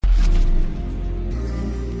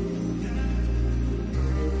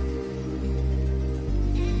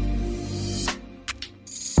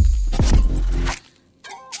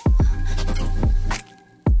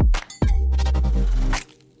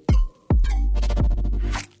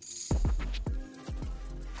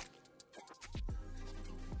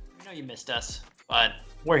you missed us, but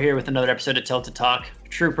we're here with another episode of Tilted Talk.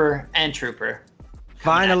 Trooper and Trooper.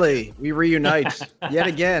 Finally, we reunite yet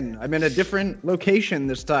again. I'm in a different location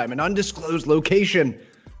this time, an undisclosed location,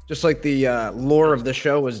 just like the lore of the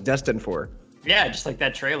show was destined for. Yeah, just like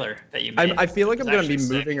that trailer that you made. I feel like I'm going to be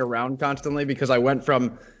moving around constantly because I went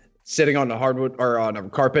from sitting on a hardwood or on a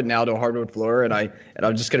carpet now to a hardwood floor, and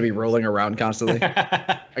I'm just going to be rolling around constantly.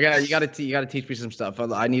 You got to teach me some stuff.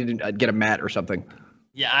 I need to get a mat or something.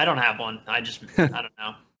 Yeah, I don't have one. I don't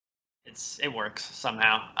know. It works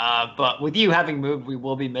somehow. But with you having moved, we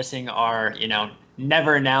will be missing our,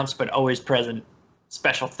 never announced but always present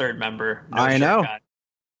special third member. I know. Guy.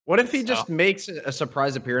 What if he just makes a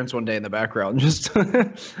surprise appearance one day in the background? Just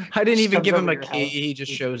I didn't even give him a key. He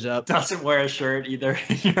just shows up. Doesn't wear a shirt either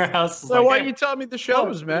in your house. So why are you telling me the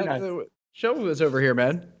show's, man? The show is over here,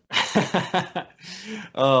 man.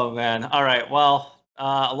 Oh, man. All right. Well,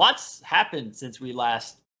 a lot's happened since we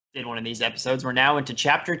last did one of these episodes. We're now into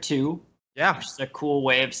chapter 2. Yeah. Which is a cool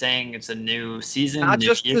way of saying it's a new season. Not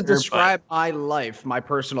just to describe my life, my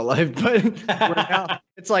personal life, but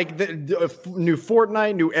it's like the new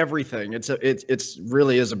Fortnite, new everything. It's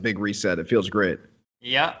really is a big reset. It feels great.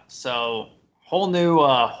 Yeah. So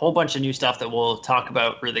whole bunch of new stuff that we'll talk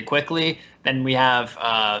about really quickly. Then we have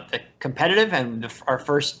the competitive and our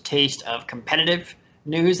first taste of competitive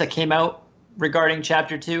news that came out regarding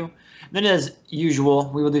chapter 2. Then, as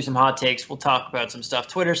usual, we will do some hot takes. We'll talk about some stuff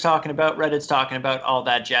Twitter's talking about, Reddit's talking about, all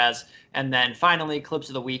that jazz. And then finally, clips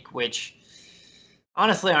of the week, which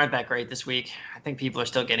honestly aren't that great this week. I think people are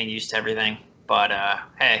still getting used to everything. But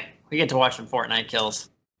hey, we get to watch some Fortnite kills.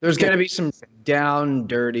 There's going to be some down,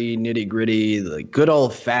 dirty, nitty-gritty, like good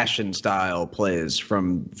old-fashioned style plays for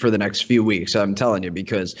the next few weeks, I'm telling you,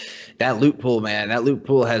 because that loot pool, man,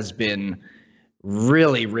 has been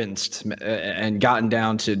really rinsed and gotten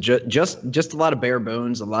down to just a lot of bare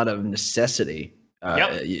bones, a lot of necessity.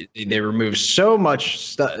 They removed so much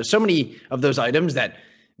stuff, so many of those items that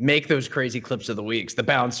make those crazy clips of the weeks, the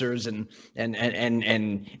bouncers and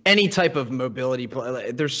any type of mobility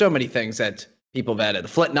play. There's so many things that people have added, the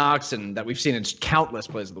Flint Knocks, and that we've seen in countless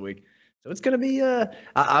plays of the week. So it's going to be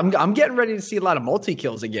I'm getting ready to see a lot of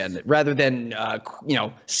multi-kills again rather than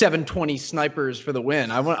 720 snipers for the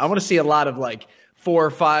win. I want to see a lot of like 4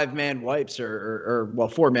 or 5 man wipes or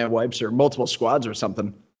 4-man wipes or multiple squads or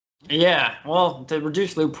something. Yeah, well, the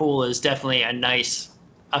reduced loot pool is definitely a nice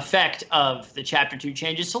effect of the chapter 2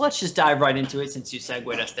 changes. So let's just dive right into it since you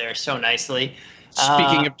segued us there so nicely.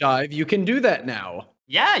 Speaking of dive, you can do that now.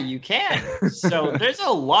 Yeah, you can. So there's a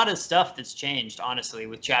lot of stuff that's changed, honestly,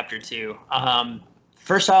 with Chapter 2.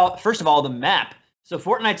 First of all, the map. So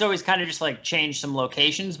Fortnite's always kind of just like changed some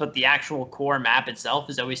locations, but the actual core map itself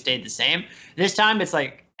has always stayed the same. This time, it's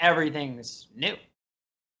like everything's new.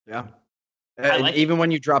 Yeah. Even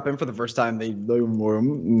when you drop in for the first time, you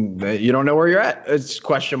don't know where you're at. It's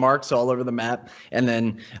question marks all over the map. And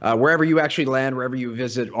then wherever you actually land, wherever you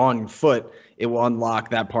visit on foot, it will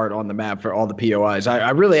unlock that part on the map for all the POIs.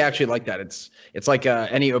 I really actually like that. It's like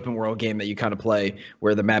any open world game that you kind of play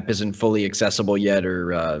where the map isn't fully accessible yet or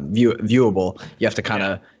viewable. You have to kind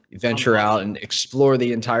of venture out and explore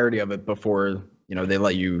the entirety of it before they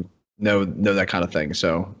let you know that kind of thing.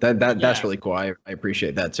 So that's really cool. I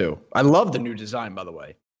appreciate that too. I love the new design, by the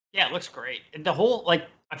way. Yeah, it looks great. The whole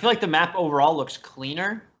I feel like the map overall looks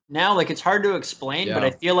cleaner now. Like it's hard to explain, but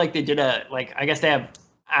I feel like they did I guess they have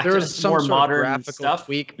there was some more sort modern of graphical stuff.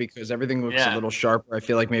 tweak because everything looks a little sharper. I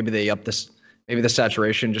feel like maybe they upped the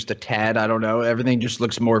saturation just a tad. I don't know. Everything just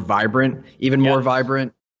looks more vibrant, even more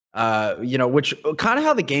vibrant. Which kind of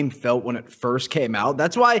how the game felt when it first came out.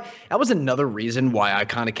 That was another reason why I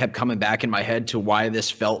kind of kept coming back in my head to why this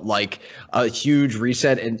felt like a huge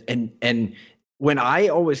reset. And when I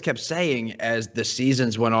always kept saying as the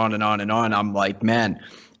seasons went on and on and on, I'm like, man,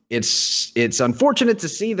 it's unfortunate to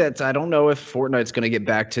see that. I don't know if Fortnite's going to get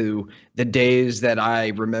back to the days that I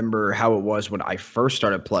remember how it was when I first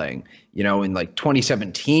started playing, in like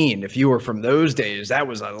 2017. If you were from those days, that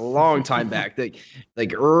was a long time back,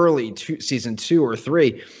 like early season 2 or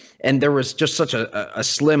 3. And there was just such a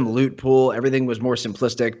slim loot pool. Everything was more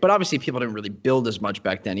simplistic, but obviously people didn't really build as much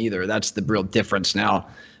back then either. That's the real difference now.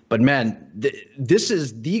 But man, this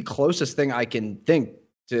is the closest thing I can think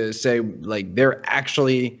to say like they're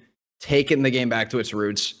actually taking the game back to its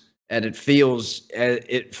roots, and it feels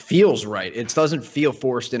right. It doesn't feel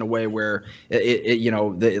forced in a way where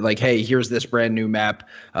like, hey, here's this brand new map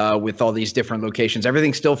with all these different locations.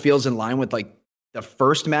 Everything still feels in line with like the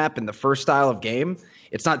first map and the first style of game.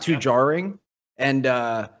 It's not too jarring, and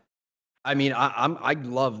I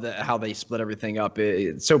love how they split everything up.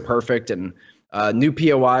 It's so perfect, and New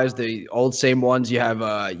POIs, the old same ones. You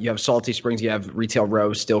have Salty Springs, you have Retail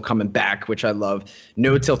Row still coming back, which I love.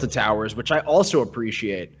 No Tilted Towers, which I also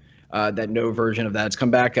appreciate. That no version of that's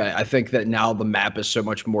come back. I think that now the map is so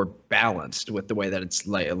much more balanced with the way that it's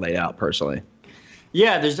laid out. Personally,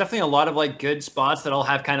 yeah, there's definitely a lot of like good spots that all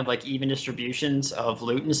have kind of like even distributions of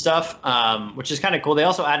loot and stuff, which is kind of cool. They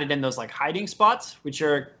also added in those like hiding spots, which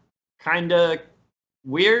are kind of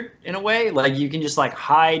weird in a way. Like you can just like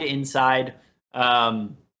hide inside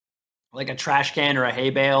like a trash can or a hay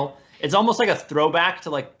bale. It's almost like a throwback to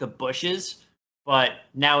like the bushes, but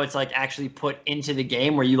now it's like actually put into the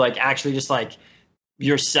game where you like actually just like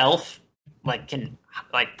yourself like can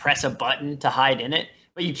like press a button to hide in it,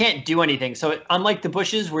 but you can't do anything. So unlike the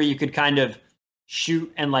bushes where you could kind of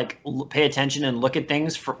shoot and like pay attention and look at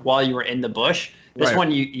things for while you were in the bush, this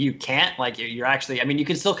one you can't. Like you're actually, I mean, you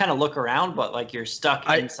can still kind of look around, but like you're stuck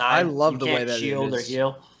inside. I love the way that shield or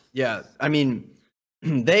heal. Yeah, I mean,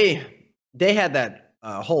 they had that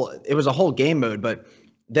it was a whole game mode, but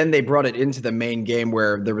then they brought it into the main game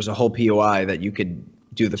where there was a whole POI that you could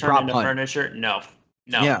do the prop hunt. Furniture? No.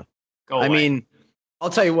 Yeah. Go away. I mean, I'll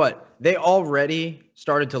tell you what, they already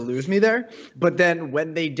started to lose me there, but then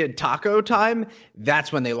when they did taco time,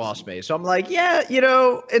 that's when they lost me. So I'm like, yeah,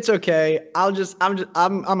 it's okay. I'm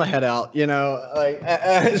a head out, like,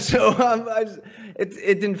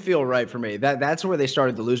 it didn't feel right for me. That's where they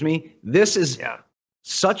started to lose me. This is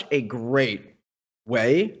such a great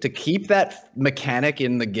way to keep that mechanic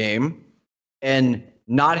in the game and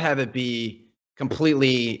not have it be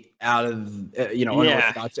completely out of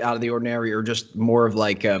unorthodox, out of the ordinary, or just more of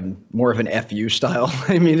like more of an FU style.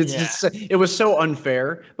 I mean, it's just, it was so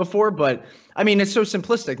unfair before, but I mean, it's so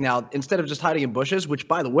simplistic now. Instead of just hiding in bushes, which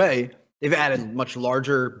by the way, they've added much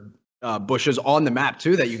larger bushes on the map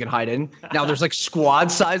too that you can hide in. Now there's like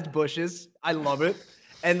squad-sized bushes. I love it.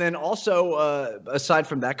 And then also, aside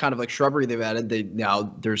from that kind of like shrubbery they've added,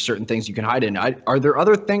 now there's certain things you can hide in. Are there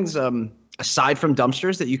other things aside from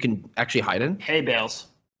dumpsters that you can actually hide in? Hay bales.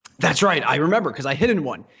 That's right. I remember because I hid in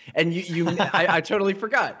one, and I totally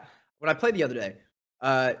forgot when I played the other day.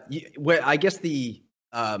 I guess the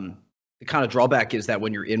kind of drawback is that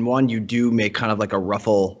when you're in one, you do make kind of like a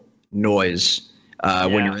ruffle noise.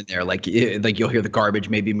 When you're in there, like you'll hear the garbage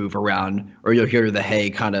maybe move around, or you'll hear the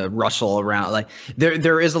hay kind of rustle around. Like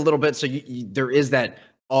there is a little bit, so there is that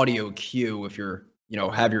audio cue. If you're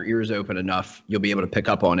have your ears open enough, you'll be able to pick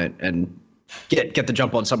up on it and get the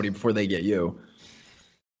jump on somebody before they get you.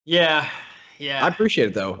 Yeah. I appreciate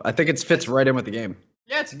it though. I think it fits right in with the game.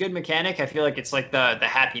 Yeah, it's a good mechanic. I feel like it's like the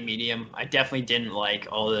happy medium. I definitely didn't like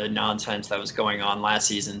all the nonsense that was going on last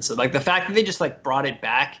season. So like the fact that they just like brought it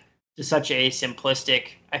back to such a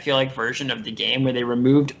simplistic, I feel like, version of the game where they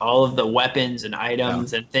removed all of the weapons and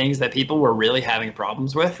items and things that people were really having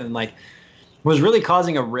problems with, and like was really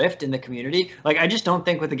causing a rift in the community. Like I just don't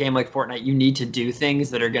think with a game like Fortnite you need to do things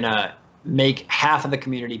that are gonna make half of the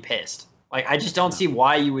community pissed. Like I just don't see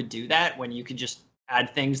why you would do that when you could just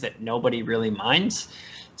add things that nobody really minds.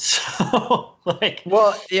 So like,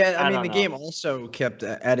 well, yeah, I mean the game also kept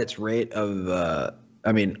at its rate of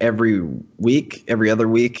every week, every other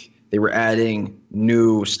week, they were adding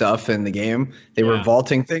new stuff in the game. They were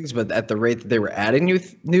vaulting things, but at the rate that they were adding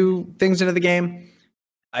new things into the game,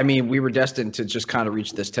 I mean, we were destined to just kind of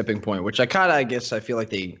reach this tipping point, which I guess I feel like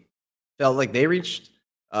they felt like they reached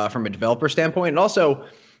from a developer standpoint. And also,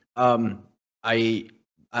 I'm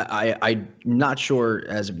not sure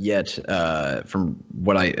as of yet from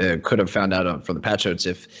what I could have found out from the patch notes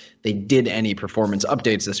if they did any performance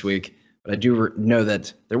updates this week. But I do know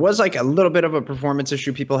that there was like a little bit of a performance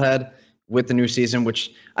issue people had with the new season,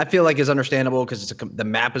 which I feel like is understandable because the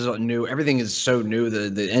map is new. Everything is so new.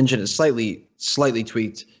 The engine is slightly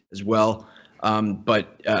tweaked as well.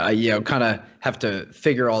 But kind of have to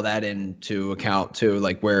figure all that into account too,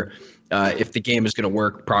 like where if the game is going to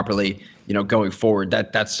work properly, going forward,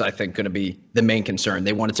 that's I think going to be the main concern.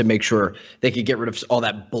 They wanted to make sure they could get rid of all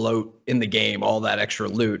that bloat in the game, all that extra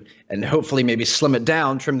loot, and hopefully maybe slim it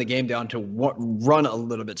down, trim the game down to run a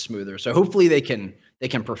little bit smoother. So hopefully they can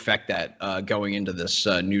perfect that going into this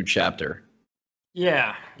new chapter.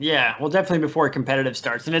 Yeah. Well, definitely before competitive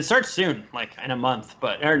starts, and it starts soon, like in a month,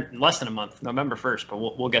 or less than a month, November 1st.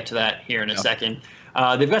 But we'll get to that here in a second.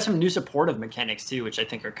 They've got some new supportive mechanics too, which I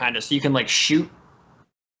think are kind of so you can like shoot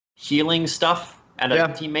healing stuff at a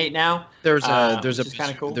teammate now. There's kind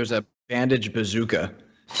of cool. There's a bandage bazooka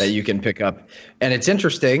that you can pick up, and it's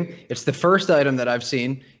interesting. It's the first item that I've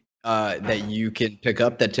seen that you can pick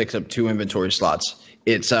up that takes up 2 inventory slots.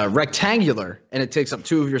 It's rectangular and it takes up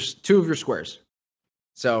two of your squares.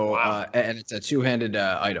 So and it's a 2-handed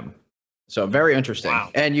item. So very interesting. Wow.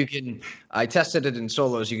 And I tested it in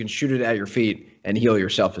solos. You can shoot it at your feet and heal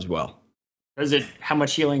yourself as well. How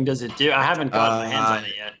much healing does it do? I haven't gotten my hands on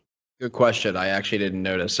it yet. Good question. I actually didn't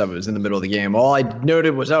notice. I was in the middle of the game. All I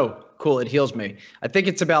noted was, oh, cool, it heals me. I think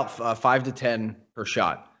it's about 5 to 10 per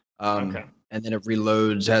shot. Okay. And then it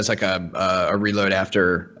reloads, has like a reload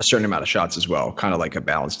after a certain amount of shots as well, kind of like a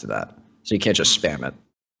balance to that. So you can't just spam it.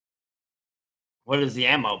 What is the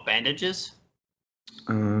ammo? Bandages?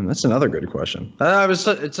 That's another good question.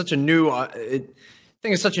 It's such a new. I think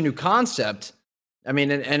it's such a new concept. I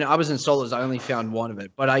mean, and I was in solos. I only found one of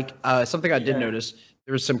it, but something I did notice,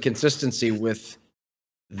 there was some consistency with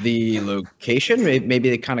the location. Maybe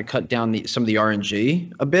they kind of cut down some of the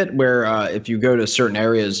RNG a bit, where if you go to certain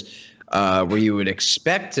areas where you would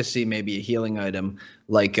expect to see maybe a healing item,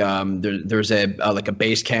 like there's a like a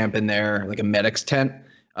base camp in there, like a medic's tent,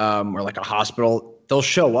 or like a hospital, they'll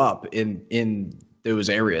show up in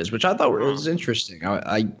those areas, which I thought was interesting.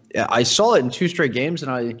 I saw it in 2 straight games,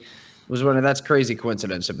 and I was wondering, that's crazy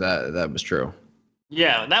coincidence if that was true.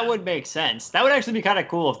 Yeah, that would make sense. That would actually be kind of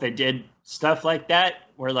cool if they did stuff like that,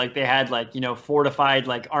 where like they had like, fortified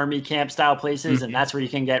like army camp style places, and that's where you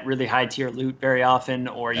can get really high tier loot very often,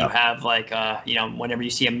 or you have like whenever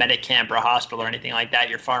you see a medic camp or a hospital or anything like that,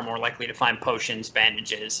 you're far more likely to find potions,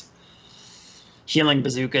 bandages, healing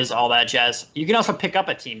bazookas, all that jazz. You can also pick up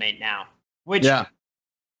a teammate now, which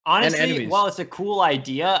honestly, while it's a cool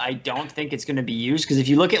idea, I don't think it's going to be used, because if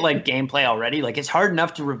you look at like gameplay already, like it's hard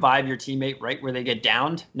enough to revive your teammate right where they get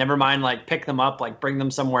downed. Never mind like pick them up, like bring them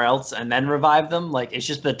somewhere else and then revive them. Like it's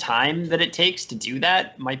just the time that it takes to do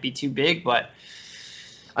that might be too big, but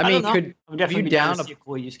I mean, I'm definitely down to see a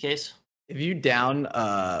cool use case. If you down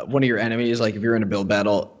one of your enemies, like if you're in a build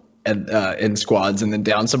battle and in squads and then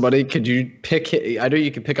down somebody, could you I know you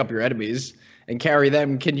can pick up your enemies and carry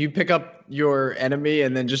them. Can you pick up your enemy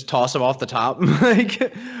and then just toss them off the top? Like,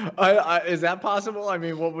 is that possible? I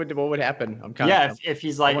mean, what would happen? If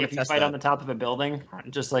he's like, if you fight on the top of a building,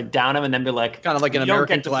 just like down him and then be like, kind of like an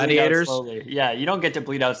American Gladiators. Yeah, you don't get to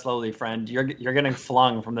bleed out slowly, friend. You're getting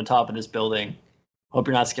flung from the top of this building. Hope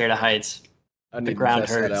you're not scared of heights. The ground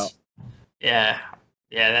hurts. Yeah,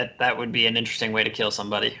 that would be an interesting way to kill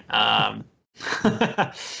somebody.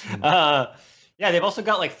 Yeah, they've also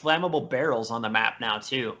got like flammable barrels on the map now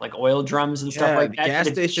too, like oil drums and stuff like that. Gas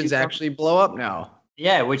stations actually blow up now.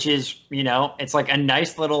 Yeah, which is, it's like a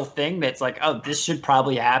nice little thing that's like, oh, this should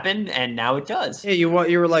probably happen, and now it does. Yeah, you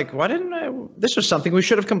were like, why didn't I? This was something we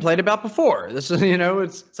should have complained about before. This is,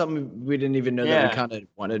 it's something we didn't even know that we kind of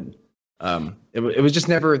wanted. It was just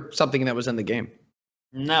never something that was in the game.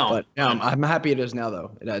 No. But I'm happy it is now,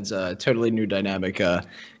 though. It adds a totally new dynamic. Going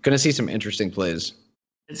to see some interesting plays.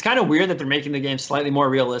 It's kind of weird that they're making the game slightly more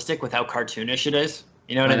realistic with how cartoonish it is.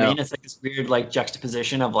 You know what I mean? It's like this weird like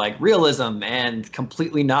juxtaposition of like realism and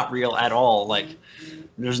completely not real at all. Like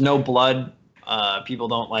there's no blood. People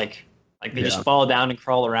don't like they just fall down and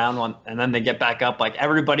crawl around and then they get back up. Like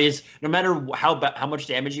everybody's, no matter how much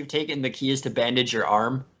damage you've taken, the key is to bandage your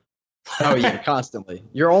arm. Oh yeah, constantly.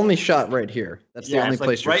 You're only shot right here. That's the only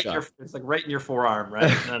place you're shot. It's like right in your forearm, right?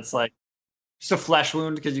 And it's like just a flesh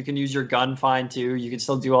wound, because you can use your gun fine too. You can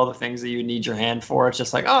still do all the things that you need your hand for. It's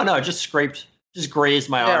just like, oh no, just grazed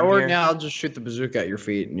my arm. Or here. now I'll just shoot the bazooka at your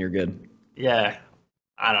feet and you're good. Yeah,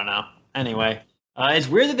 I don't know. Anyway, it's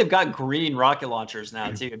weird that they've got green rocket launchers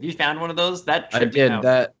now too. Have you found one of those? I did,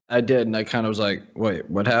 and I kind of was like, wait,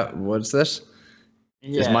 what's this?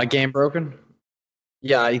 Yeah. Is my game broken?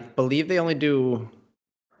 Yeah, I believe they only do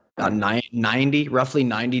roughly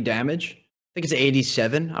 90 damage. I think it's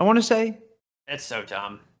 87, I want to say. That's so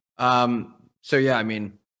dumb. So yeah, I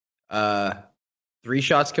mean, 3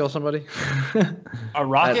 shots kill somebody. A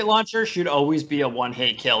rocket launcher should always be a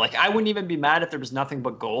one-hit kill. Like I wouldn't even be mad if there was nothing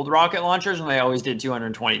but gold rocket launchers when they always did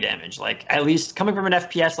 220 damage. Like at least coming from an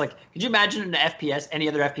FPS, like could you imagine in an FPS, any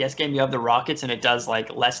other FPS game, you have the rockets and it does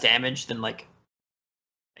like less damage than like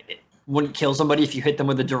it wouldn't kill somebody if you hit them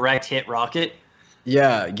with a direct hit rocket?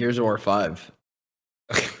 Yeah, Gears of War 5.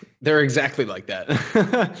 They're exactly like that.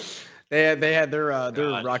 They had their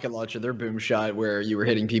rocket launcher, their boom shot, where you were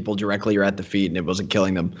hitting people directly or at the feet and it wasn't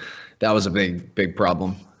killing them. That was a big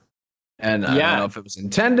problem. And I don't know if it was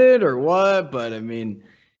intended or what, but I mean,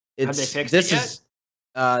 have they fixed it yet? Is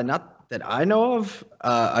not that I know of.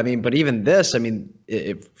 I mean, but even this, I mean,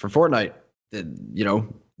 for Fortnite,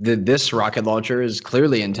 this rocket launcher is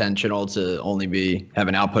clearly intentional to only have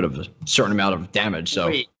an output of a certain amount of damage. So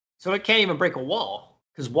wait, so it can't even break a wall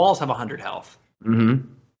because walls have 100 health.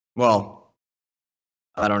 Mm-hmm. Well,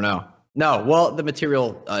 I don't know. No, well, the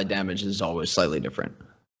material damage is always slightly different.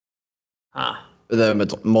 Huh.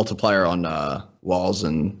 The multiplier on walls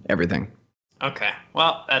and everything. Okay.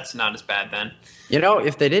 Well, that's not as bad then. You know,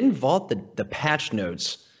 if they didn't vault the patch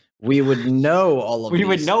notes, we would know all of We these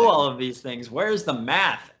would know things. all of these things. Where's the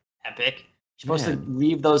math, Epic? You're supposed to Man.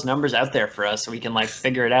 leave those numbers out there for us so we can like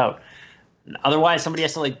figure it out. Otherwise, somebody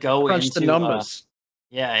has to like go Crunch into the numbers.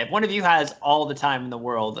 yeah, if one of you has all the time in the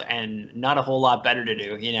world and not a whole lot better to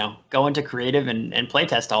do, go into creative and play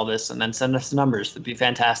test all this and then send us the numbers. That'd be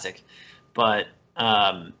fantastic. But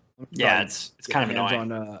yeah, it's kind of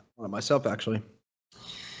annoying. On myself, actually.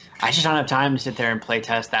 I just don't have time to sit there and play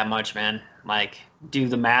test that much, man. Like, do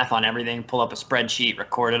the math on everything, pull up a spreadsheet,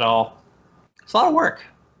 record it all. It's a lot of work.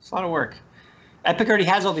 It's a lot of work. Epic already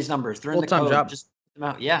has all these numbers. They're in the code. Job. Just put them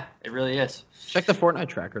out. Yeah, it really is. Check the Fortnite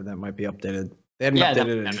tracker. That might be updated. They hadn't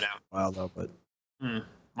updated it in a while, though. But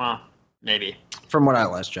well, maybe. From what I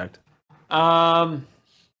last checked. They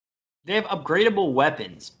have upgradable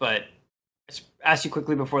weapons, but I asked you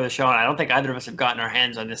quickly before the show, and I don't think either of us have gotten our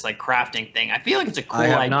hands on this like crafting thing. I feel like it's a cool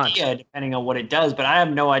idea depending on what it does, but I have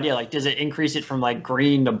no idea. Like, does it increase it from like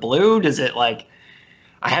green to blue? Does it like?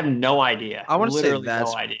 I have no idea. I want to say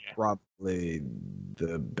that's no idea. Probably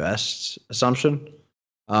the best assumption.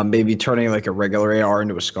 Maybe turning like a regular AR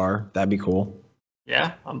into a SCAR. That'd be cool.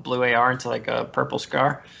 Yeah, on blue AR into like a purple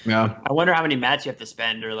SCAR. Yeah. I wonder how many mats you have to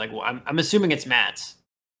spend, or like, I'm assuming it's mats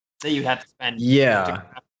that you have to spend. Yeah.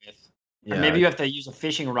 Yeah. Or maybe you have to use a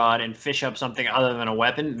fishing rod and fish up something other than a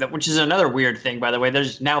weapon, which is another weird thing, by the way.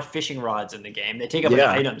 There's now fishing rods in the game. They take up an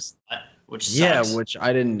item slot, which sucks. Which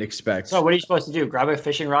I didn't expect. So what are you supposed to do? Grab a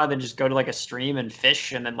fishing rod, then just go to like a stream and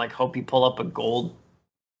fish, and then like hope you pull up a gold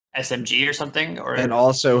SMG or something? And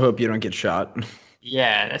also hope you don't get shot.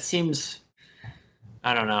 Yeah, that seems...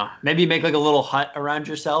 I don't know. Maybe make like a little hut around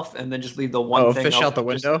yourself and then just leave the one thing. Fish out the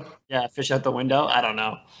window? Yeah, fish out the window. I don't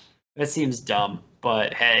know. That seems dumb,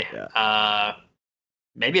 but hey,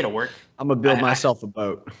 maybe it'll work. I'm gonna build myself a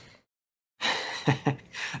boat.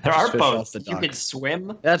 There are boats. You can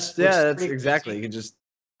swim. That's exactly. You can just.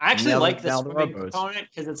 I actually like the swimming component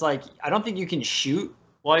because it's like I don't think you can shoot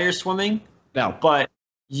while you're swimming. No, but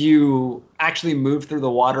you actually move through the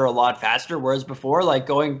water a lot faster. Whereas before, like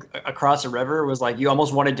going across a river was like you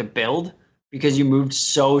almost wanted to build because you moved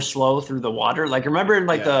so slow through the water. Like remember in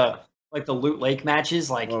the Loot Lake matches,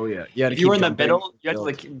 like if you were in the middle, you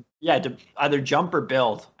had to to either jump or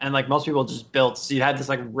build, and like most people just built, so you had this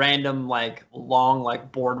like random like long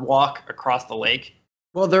like boardwalk across the lake.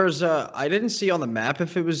 Well, there's I didn't see on the map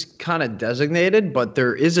if it was kind of designated, but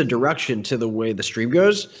there is a direction to the way the stream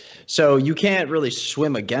goes, so you can't really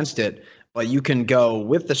swim against it, but you can go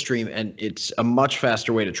with the stream, and it's a much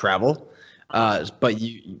faster way to travel. But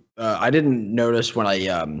I didn't notice when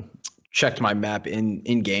I checked my map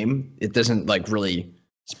in game, it doesn't like really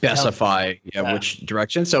specify which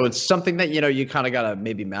direction, so it's something that you kind of gotta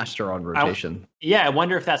maybe master on rotation. I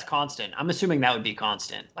wonder if that's constant. I'm assuming that would be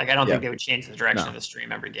constant. Like I don't think they would change the direction of the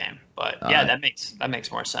stream every game, but that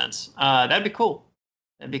makes more sense. That'd be cool.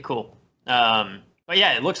 But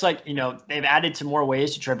yeah, it looks like they've added some more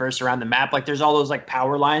ways to traverse around the map. Like there's all those like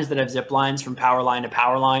power lines that have zip lines from power line to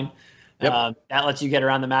power line. That lets you get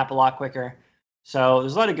around the map a lot quicker. So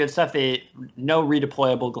there's a lot of good stuff. No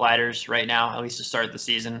redeployable gliders right now, at least to start the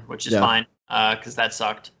season, which is fine because that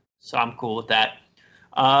sucked. So I'm cool with that.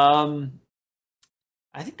 I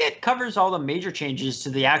think that covers all the major changes to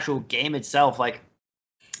the actual game itself. Like,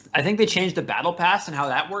 I think they changed the battle pass and how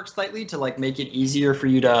that works slightly to like make it easier for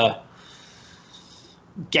you to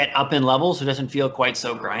get up in levels, so it doesn't feel quite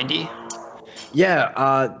so grindy.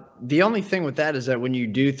 Yeah. The only thing with that is that when you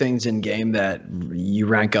do things in game that you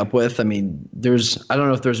rank up with, I mean, I don't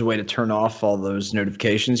know if there's a way to turn off all those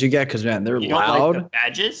notifications you get because man, they're loud. Don't like the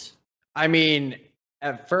badges? I mean,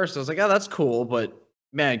 at first I was like, oh, that's cool, but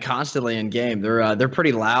man, constantly in game, they're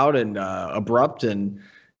pretty loud and abrupt, and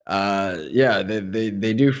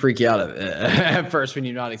they do freak you out at first when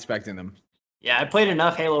you're not expecting them. Yeah, I played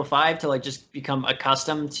enough Halo 5 to like just become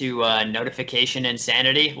accustomed to notification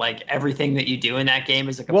insanity. Like everything that you do in that game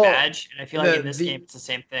is like a badge, and I feel like in this game it's the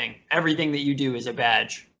same thing. Everything that you do is a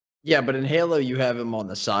badge. Yeah, but in Halo you have them on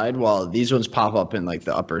the side, while these ones pop up in like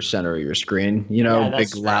the upper center of your screen.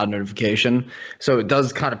 Big loud notification. So it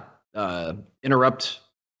does kind of interrupt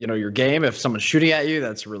your game if someone's shooting at you.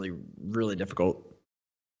 That's really really difficult.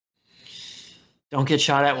 Don't get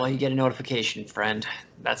shot at while you get a notification, friend.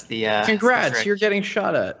 That's the congrats, you're getting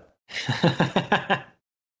shot at. That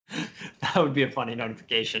would be a funny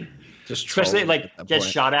notification. Just especially like get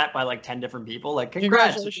shot at by like 10 different people. Like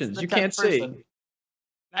congratulations, you can't see.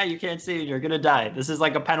 Now you can't see and you're gonna die. This is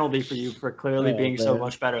like a penalty for you for clearly being so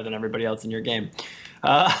much better than everybody else in your game.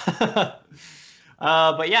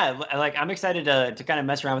 But yeah, like I'm excited to kind of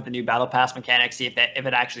mess around with the new battle pass mechanics, see if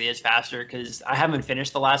it actually is faster, because I haven't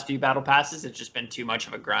finished the last few battle passes. It's just been too much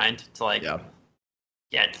of a grind to like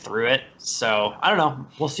get through it. So I don't know.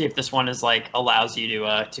 We'll see if this one is like allows you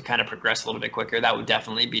to kind of progress a little bit quicker. That would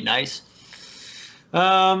definitely be nice.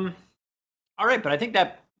 All right, but I think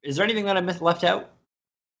that is there anything that I left out?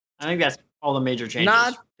 I think that's all the major changes.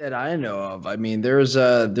 Not that I know of. I mean, there's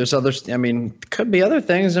other. I mean, could be other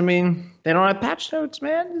things. I mean, they don't have patch notes,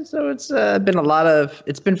 man. So it's been a lot of.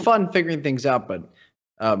 It's been fun figuring things out, but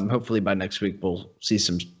hopefully by next week we'll see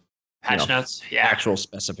some patch notes. Yeah, actual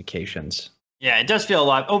specifications. Yeah, it does feel a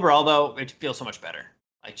lot. Overall, though, it feels so much better.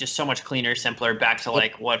 Like just so much cleaner, simpler. Back to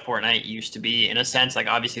like what Fortnite used to be in a sense. Like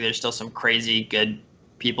obviously, there's still some crazy good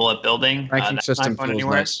people at building. Ranking system feels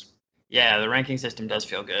nice. Yeah, the ranking system does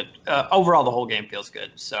feel good. Overall, the whole game feels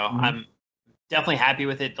good. So I'm definitely happy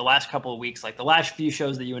with it. The last couple of weeks, like the last few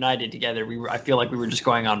shows that you and I did together, I feel like we were just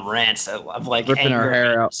going on rants of like ripping our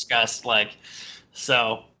hair out, disgust. Like,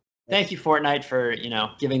 so thank you, Fortnite, for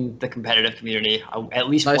giving the competitive community at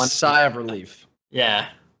least one sigh of relief. Yeah,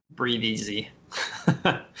 breathe easy.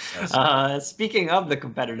 Speaking of the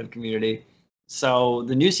competitive community, so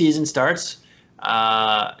the new season starts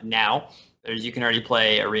now. You can already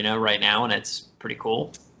play Arena right now, and it's pretty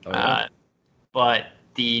cool. Oh, yeah. But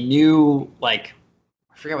the new, like,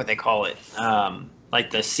 I forget what they call it, like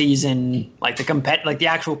the season, like the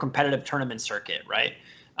actual competitive tournament circuit, right?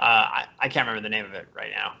 I can't remember the name of it right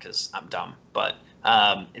now because I'm dumb. But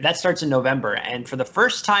that starts in November, and for the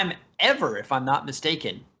first time ever, if I'm not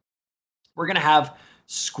mistaken, we're gonna have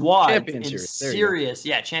squads in serious,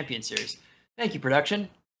 Champion Series. Thank you, production.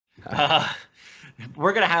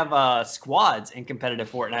 We're going to have squads in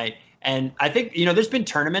competitive Fortnite. And I think, there's been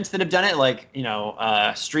tournaments that have done it, like,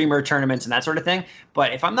 streamer tournaments and that sort of thing.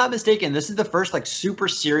 But if I'm not mistaken, this is the first, like, super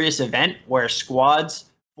serious event where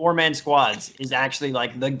squads, 4-man squads, is actually,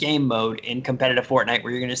 like, the game mode in competitive Fortnite,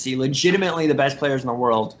 where you're going to see legitimately the best players in the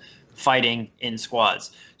world fighting in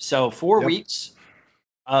squads. So 4 weeks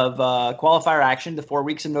of qualifier action, the 4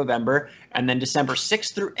 weeks in November, and then December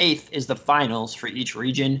 6th through 8th is the finals for each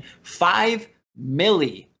region. 5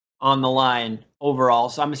 milli on the line overall,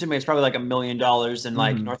 so I'm assuming it's probably like $1 million in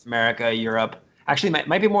like North America, Europe. Actually,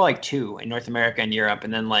 might be more like 2 in North America and Europe,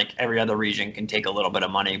 and then like every other region can take a little bit of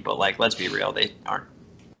money. But like, let's be real, they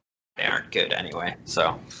aren't good anyway.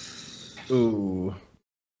 So,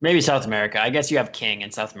 maybe South America. I guess you have King in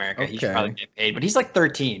South America. Okay. He should probably get paid, but he's like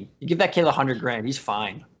 13. You give that kid $100,000, he's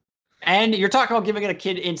fine. And you're talking about giving a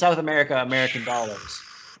kid in South America American dollars.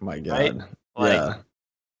 My God, right? Like,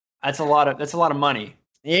 That's a lot of money.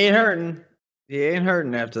 He ain't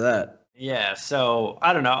hurting after that. Yeah, so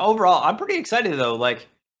I don't know. Overall, I'm pretty excited though. Like,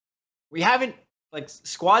 we haven't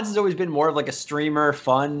squads has always been more of like a streamer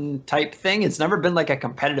fun type thing. It's never been like a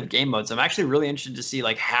competitive game mode. So I'm actually really interested to see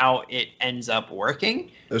like how it ends up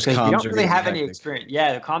working. Those comms you don't really have any experience.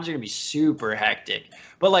 Yeah, the comms are gonna be super hectic.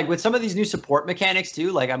 But like with some of these new support mechanics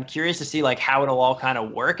too, like I'm curious to see like how it'll all kind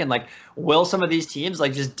of work, and like will some of these teams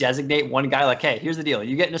like just designate one guy like, hey, here's the deal.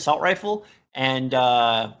 You get an assault rifle and you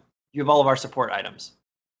have all of our support items.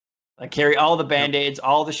 Like carry all the band-aids,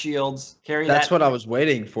 all the shields, That's what I was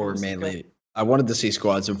waiting for mainly. I wanted to see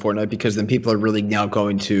squads in Fortnite because then people are really now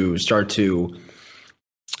going to start to,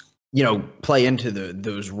 play into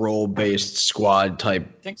those role-based squad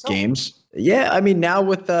type games. Yeah, I mean now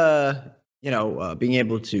with being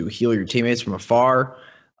able to heal your teammates from afar,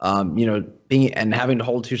 being and having to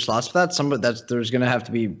hold 2 slots for that, there's going to have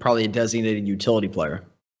to be probably a designated utility player.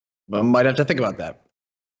 But I might have to think about that.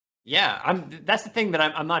 Yeah, that's the thing that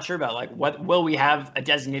I'm not sure about. Like, what will we have a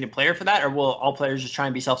designated player for that, or will all players just try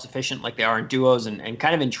and be self-sufficient like they are in duos and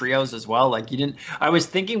kind of in trios as well? Like, I was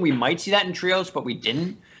thinking we might see that in trios, but we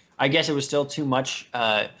didn't. I guess it was still too much.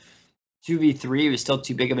 2v3 was still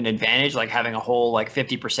too big of an advantage, like having a whole like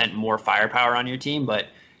 50% more firepower on your team. But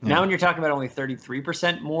now when you're talking about only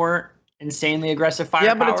 33% more insanely aggressive firepower.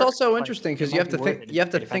 Yeah, but it's also interesting because you have to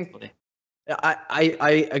think.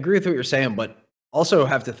 I agree with what you're saying, but also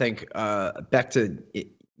have to think back to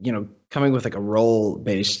coming with like a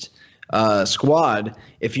role-based squad.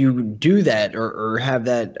 If you do that or have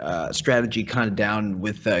that strategy kind of down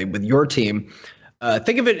with your team,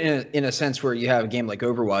 think of it in a sense where you have a game like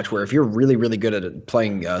Overwatch, where if you're really really good at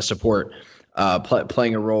playing support,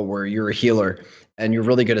 playing a role where you're a healer and you're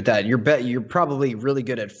really good at that, you're probably really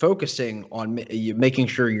good at focusing on making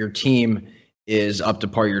sure your team is up to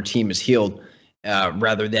par, your team is healed.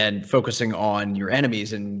 Rather than focusing on your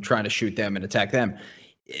enemies and trying to shoot them and attack them.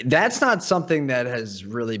 that's not something that has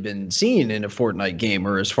really been seen in a Fortnite game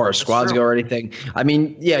or as far as squads go or anything. I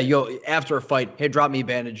mean, yeah, you'll after a fight, hey, drop me a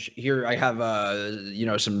bandage. Here, I have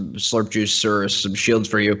some slurp juice or some shields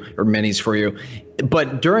for you or minis for you.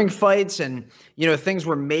 But during fights and things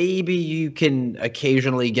where maybe you can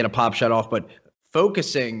occasionally get a pop shot off, but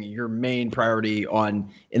focusing your main priority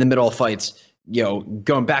on in the middle of fights,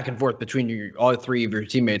 going back and forth between all three of your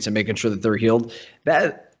teammates and making sure that they're healed.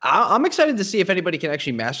 I'm excited to see if anybody can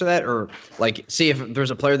actually master that, or like see if there's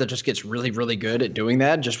a player that just gets really, really good at doing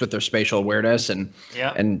that just with their spatial awareness and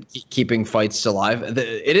keeping fights alive.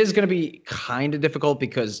 It is going to be kind of difficult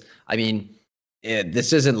because, I mean,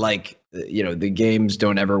 this isn't like, the games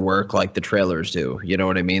don't ever work like the trailers do. You know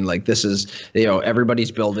what I mean? Like this is,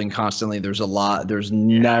 everybody's building constantly. There's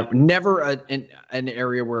never an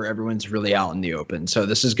area where everyone's really out in the open. So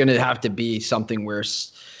this is going to have to be something where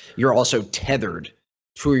you're also tethered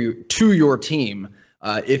to your team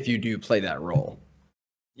if you do play that role.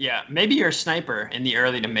 Yeah, maybe you're a sniper in the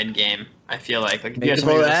early to mid game. I feel like if you have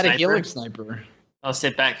somebody add a healing sniper. I'll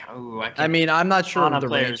sit back. I mean, I'm not sure the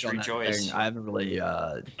players rejoice. I haven't really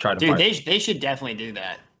tried to. Dude, they should definitely do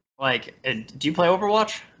that. Like, do you play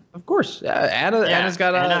Overwatch? Of course. Anna's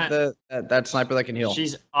got that sniper that can heal.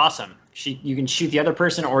 She's awesome. You can shoot the other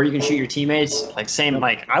person or you can shoot your teammates. Like same.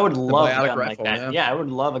 Like I would love a gun like that. Yeah, I would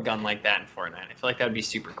love a gun like that in Fortnite. I feel like that would be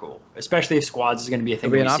super cool, especially if squads is going to be a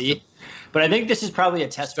thing we see. But I think this is probably a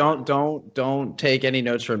test. Don't take any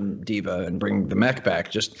notes from D.Va and bring the mech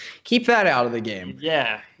back. Just keep that out of the game.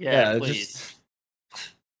 Yeah, please. Just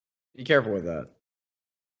be careful with that.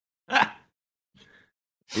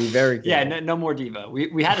 Be very careful. Yeah, no more D.Va.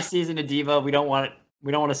 We had a season of D.Va. We don't want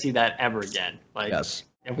to see that ever again. Like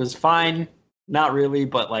It was fine, not really,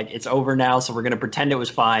 but like it's over now, so we're gonna pretend it was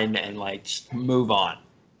fine and like just move on.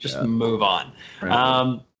 Move on.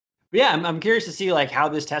 Right. Yeah, I'm curious to see like how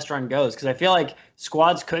this test run goes because I feel like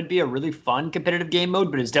squads could be a really fun competitive game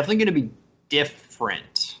mode, but it's definitely going to be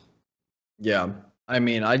different. Yeah, I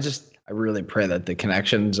mean, I really pray that the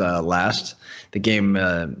connections last. The game,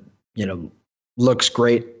 looks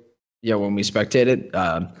great. When we spectate it,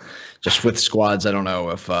 just with squads, I don't know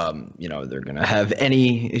if they're going to have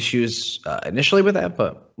any issues initially with that,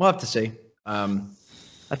 but we'll have to see.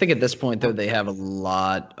 I think at this point, though, they have a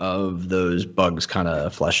lot of those bugs kind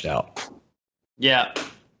of fleshed out. Yeah,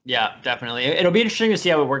 definitely. It'll be interesting to see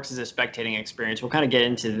how it works as a spectating experience. We'll kind of get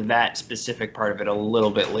into that specific part of it a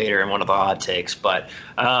little bit later in one of the hot takes. But,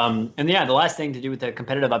 the last thing to do with the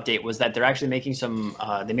competitive update was that they're actually making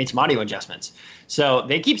they made some audio adjustments. So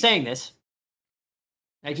they keep saying this.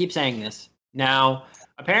 Now,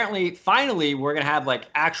 apparently, finally, we're going to have like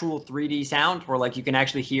actual 3D sound where like you can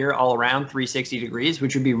actually hear all around 360 degrees,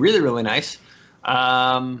 which would be really, really nice.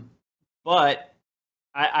 But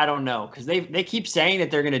I don't know because they keep saying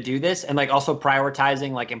that they're going to do this and like also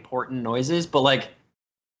prioritizing like important noises. But like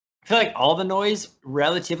I feel like all the noise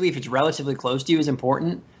relatively, if it's relatively close to you, is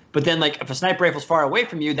important. But then, like, if a sniper rifle's far away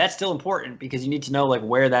from you, that's still important because you need to know, like,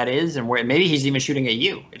 where that is and where maybe he's even shooting at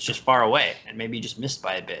you. It's just far away and maybe you just missed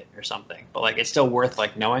by a bit or something. But, like, it's still worth,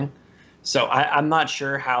 like, knowing. So I'm not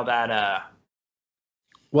sure how that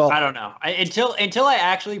well, I don't know. Until I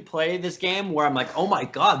actually play this game where I'm like, oh, my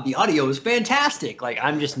God, the audio is fantastic. Like,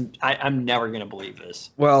 I'm never going to believe this.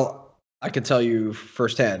 Well, I can tell you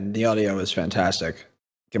firsthand, the audio is fantastic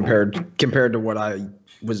compared to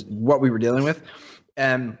what we were dealing with.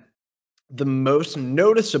 And the most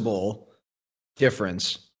noticeable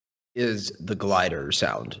difference is the glider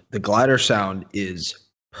sound. The glider sound is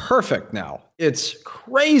perfect now. It's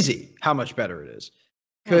crazy how much better it is.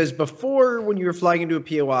 Because before, when you were flying into a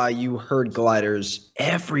POI, you heard gliders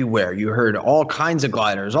everywhere. You heard all kinds of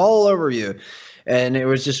gliders all over you. And it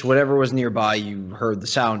was just whatever was nearby, you heard the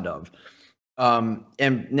sound of.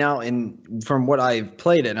 And now, from what I've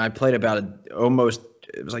played, and I played about it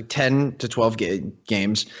was like 10 to 12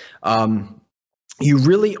 games. You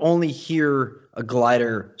really only hear a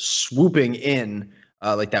glider swooping in,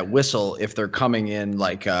 like that whistle, if they're coming in,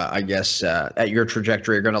 like, I guess, at your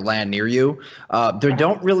trajectory, are going to land near you. They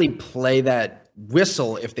don't really play that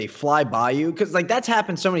whistle if they fly by you. Because, like, that's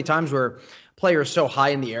happened so many times where players so high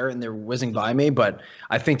in the air and they're whizzing by me, but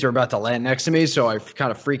I think they're about to land next to me. So I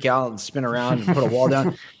kind of freak out and spin around and put a wall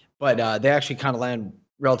down. But they actually kind of land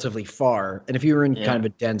relatively far, and if you were in kind of a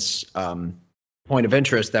dense point of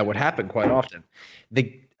interest, that would happen quite often.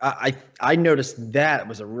 I noticed that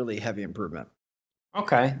was a really heavy improvement.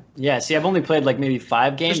 Okay, yeah. See, I've only played like maybe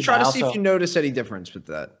 5 games. Just try to see if you notice any difference with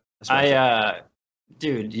that.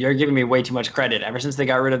 Dude, you're giving me way too much credit. Ever since they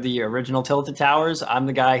got rid of the original Tilted Towers, I'm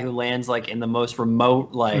the guy who lands like in the most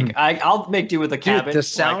remote. Like I'll make do with a cabin. Dude, the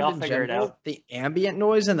sound like, I'll in figure general, it out. the ambient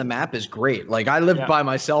noise in the map is great. Like I live by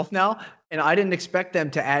myself now, and I didn't expect them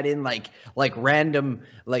to add in like random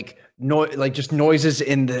like noise, like just noises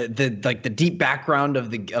in the like the deep background of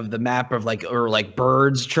the map of like, or like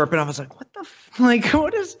birds chirping. I was like, what the like,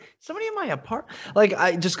 what is somebody in my apartment? Like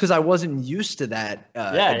I just because I wasn't used to that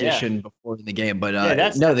addition before in the game, but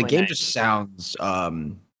no, the game just sounds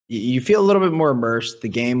you feel a little bit more immersed. The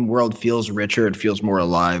game world feels richer. It feels more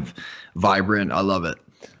alive, vibrant. I love it.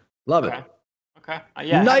 Love it. Okay.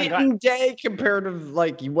 Yeah. Night and day compared to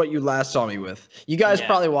like what you last saw me with. You guys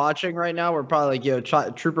probably watching right now. We're probably like, yo,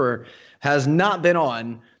 Trooper has not been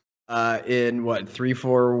on in what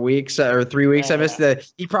 3-4 weeks or 3 weeks. I missed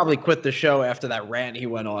that. He probably quit the show after that rant he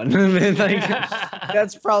went on. Like,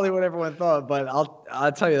 that's probably what everyone thought. But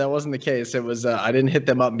I'll tell you that wasn't the case. It was I didn't hit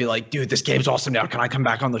them up and be like, dude, this game's awesome now. Can I come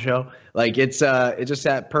back on the show? Like it's just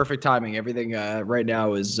that perfect timing. Everything right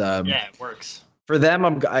now is it works. For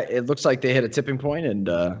them, it looks like they hit a tipping point, and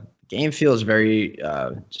the game feels very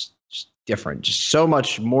just different, just so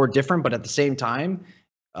much more different, but at the same time,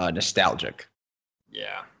 nostalgic.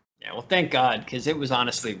 Yeah. Well, thank God, because it was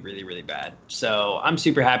honestly really, really bad. So I'm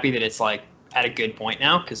super happy that it's like at a good point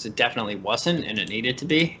now, because it definitely wasn't, and it needed to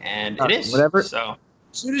be, and it is. Whatever. So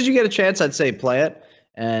as soon as you get a chance, I'd say play it,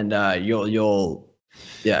 and you'll.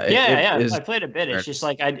 I played a bit. It's just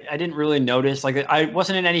like I didn't really notice. Like I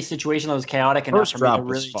wasn't in any situation that was chaotic enough for me to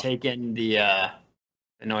really take in the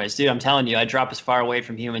noise. Dude, I'm telling you, I drop as far away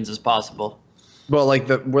from humans as possible. Well, like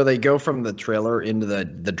where they go from the trailer into the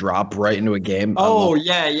drop right into a game. Oh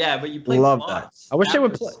yeah, but you play. Love that. I wish they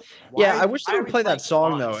would play. Yeah, I wish they would play that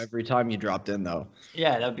song though every time you dropped in though.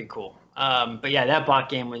 Yeah, that'd be cool. But yeah, that bot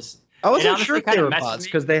game was. I wasn't sure if they were bots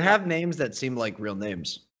because they have names that seem like real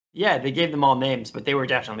names. Yeah, they gave them all names, but they were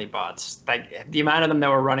definitely bots. Like the amount of them that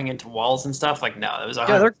were running into walls and stuff. Like no, it was.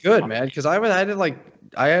 Yeah, they're good, man. Because I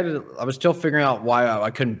was still figuring out why I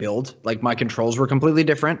couldn't build. Like my controls were completely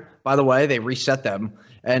different. By the way, they reset them,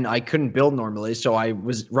 and I couldn't build normally. So I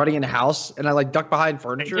was running in a house, and I like ducked behind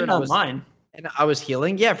furniture. And I was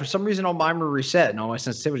healing. Yeah, for some reason all mine were reset, and all my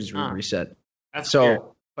sensitivities were reset. That's so weird.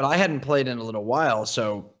 But I hadn't played in a little while,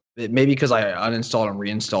 so. Maybe because I uninstalled and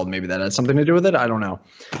reinstalled, maybe that had something to do with it. I don't know.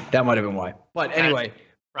 That might have been why. But anyway,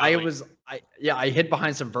 I hid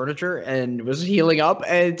behind some furniture and was healing up.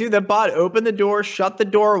 And dude, the bot opened the door, shut the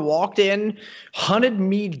door, walked in, hunted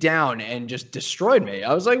me down, and just destroyed me.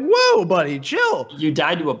 I was like, "Whoa, buddy, chill." You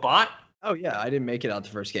died to a bot? Oh yeah, I didn't make it out the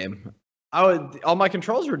first game. All my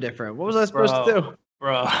controls were different. What was I supposed to do,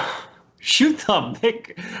 bro? Shoot them.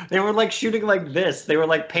 They were like shooting like this. They were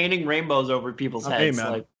like painting rainbows over people's heads.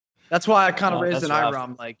 Man. Like. That's why I kind of raised an eyebrow.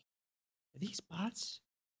 I'm like, are these bots?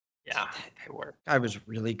 Yeah, they were. I was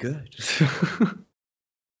really good.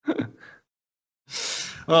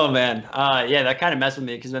 Oh man, yeah, that kind of messed with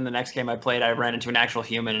me because then the next game I played, I ran into an actual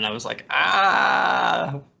human, and I was like,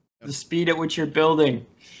 the speed at which you're building.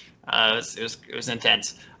 It was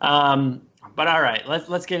intense. But all right,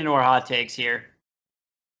 let's get into our hot takes here.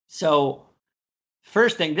 So,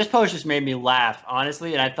 first thing, this post just made me laugh,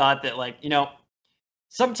 honestly, and I thought that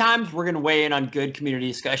sometimes we're going to weigh in on good community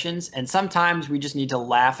discussions, and sometimes we just need to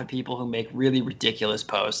laugh at people who make really ridiculous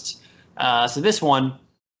posts. So this one,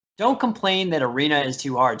 don't complain that Arena is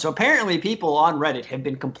too hard. So apparently people on Reddit have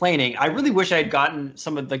been complaining. I really wish I had gotten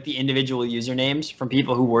some of like the individual usernames from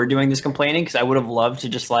people who were doing this complaining, because I would have loved to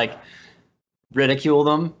just like ridicule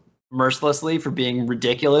them mercilessly for being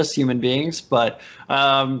ridiculous human beings. But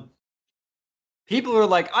people are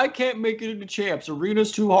like, I can't make it into champs.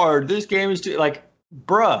 Arena's too hard. This game is too like.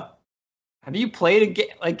 Bruh, have you played a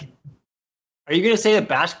game? Like, are you gonna say that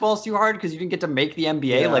basketball's too hard because you didn't get to make the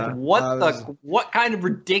NBA? Yeah, like, what kind of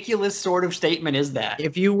ridiculous sort of statement is that?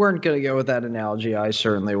 If you weren't gonna go with that analogy, I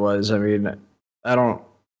certainly was. I mean, the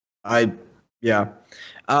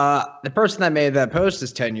person that made that post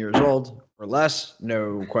is 10 years old or less.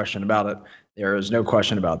 No question about it. There is no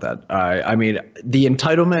question about that. I mean, the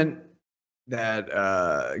entitlement that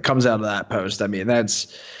comes out of that post. I mean,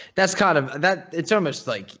 that's kind of that. It's almost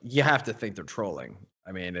like you have to think they're trolling.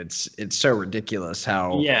 I mean, it's so ridiculous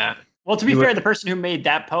how. Yeah. Well, to be fair, the person who made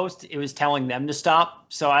that post, it was telling them to stop.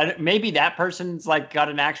 So maybe that person's like got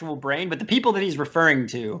an actual brain, but the people that he's referring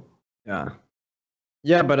to. Yeah.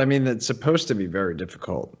 Yeah, but I mean, it's supposed to be very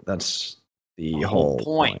difficult. That's the whole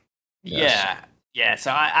point. Yes. Yeah.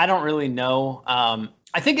 So I don't really know.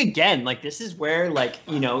 I think again, like this is where like,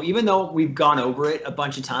 even though we've gone over it a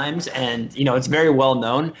bunch of times and, it's very well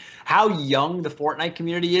known how young the Fortnite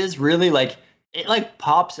community is really like it like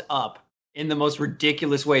pops up in the most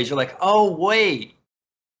ridiculous ways. You're like, oh, wait.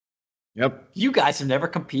 Yep. You guys have never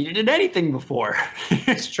competed in anything before.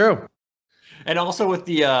 It's true. And also with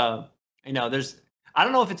the, there's, I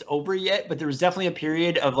don't know if it's over yet, but there was definitely a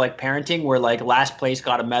period of like parenting where like last place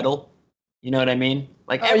got a medal. You know what I mean?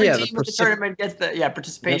 Like every team in the tournament gets the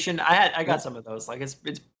participation. Yep. I got some of those. Like it's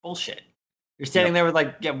bullshit. You're standing there with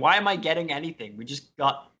like, why am I getting anything? We just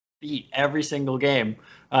got beat every single game.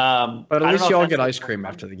 But at least you all get ice cream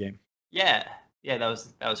after the game. Yeah, that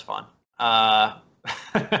was fun.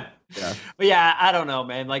 Yeah. But yeah, I don't know,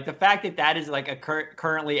 man. Like the fact that is like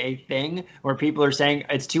currently a thing where people are saying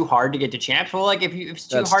it's too hard to get to champs. Well, like if it's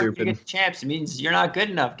too hard to get to champs, it means you're not good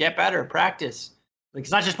enough. Get better, practice. Like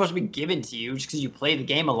it's not just supposed to be given to you just because you play the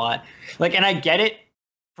game a lot. Like, and I get it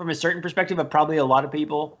from a certain perspective of probably a lot of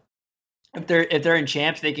people. If they're in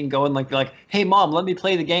champs, they can go and like be like, hey mom, let me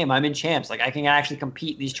play the game. I'm in champs. Like I can actually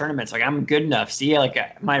compete in these tournaments. Like I'm good enough. See,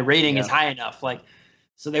 like my rating is high enough. Like.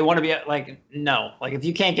 So they want to be like, no, like if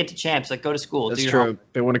you can't get to champs, like go to school. That's true.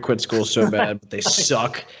 They want to quit school so bad, but they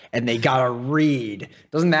suck and they gotta read.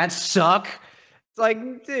 Doesn't that suck? It's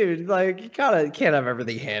like, dude, like you can't have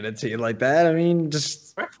everything handed to you like that. I mean,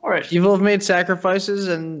 just for it. People have made sacrifices,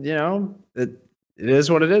 and it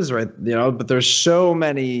is what it is, right? But there's so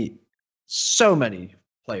many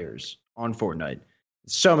players on Fortnite,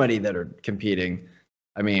 so many that are competing.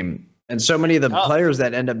 I mean. And so many of the players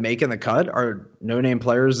that end up making the cut are no-name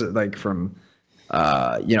players like from,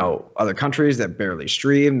 other countries that barely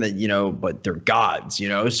stream but they're gods,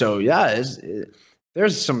 So yeah,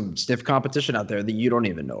 there's some stiff competition out there that you don't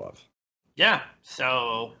even know of. Yeah.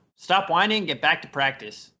 So stop whining, get back to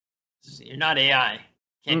practice. You're not AI.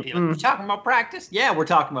 Can't be like, we're talking about practice. Yeah, we're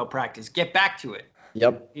talking about practice. Get back to it.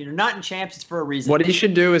 Yep. You're not in champs. It's for a reason. What he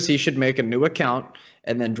should do is he should make a new account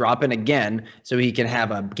and then drop in again so he can have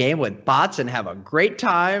a game with bots and have a great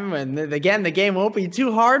time. And then again, the game won't be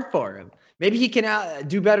too hard for him. Maybe he can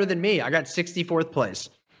do better than me. I got 64th place.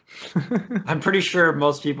 I'm pretty sure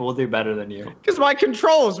most people will do better than you. Because my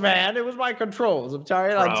controls, man. It was my controls. I'm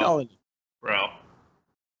tired. I'm telling you. Bro,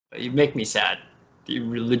 you make me sad. You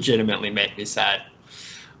legitimately make me sad.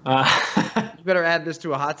 You better add this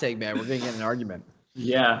to a hot take, man. We're going to get in an argument.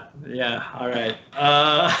 Yeah. All right.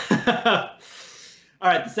 All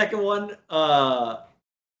right, the second one, I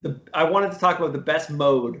wanted to talk about the best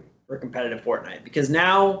mode for competitive Fortnite because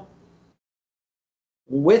now,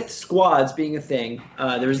 with squads being a thing,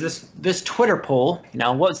 there's this Twitter poll.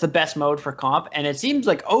 What's the best mode for comp? And it seems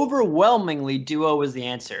like overwhelmingly duo is the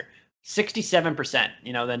answer, 67%.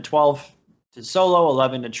 Then 12 to solo,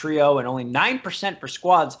 11 to trio, and only 9% for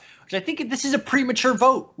squads. Which I think this is a premature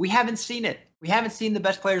vote. We haven't seen it. We haven't seen the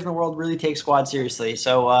best players in the world really take squads seriously.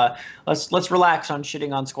 So let's relax on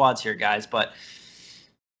shitting on squads here, guys. But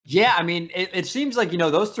yeah, I mean, it seems like,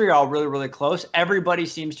 those three are all really, really close. Everybody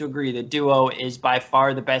seems to agree that duo is by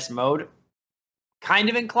far the best mode. Kind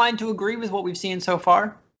of inclined to agree with what we've seen so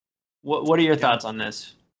far. What are your thoughts on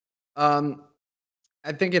this? I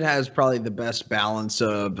think it has probably the best balance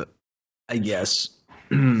of, I guess,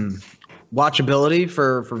 watchability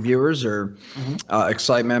for viewers or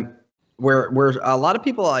excitement. Where a lot of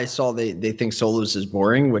people I saw they think solos is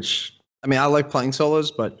boring, which I mean I like playing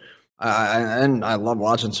solos, but I love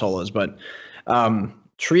watching solos, but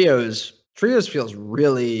trios feels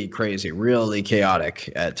really crazy, really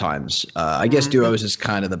chaotic at times. I guess duos is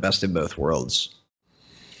kind of the best of both worlds.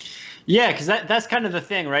 Yeah, because that's kind of the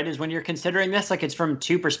thing, right? Is when you're considering this, like it's from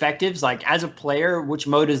two perspectives. Like as a player, which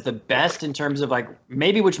mode is the best in terms of like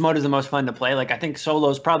maybe which mode is the most fun to play? Like I think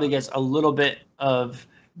solos probably gets a little bit of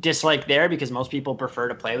dislike there because most people prefer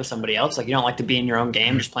to play with somebody else. Like you don't like to be in your own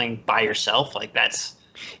game, just playing by yourself. Like that's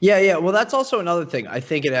yeah. Well, that's also another thing. I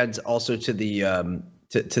think it adds also to the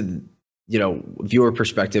viewer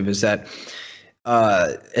perspective is that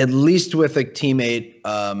at least with a teammate,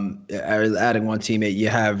 adding one teammate, you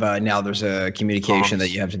have now there's a communication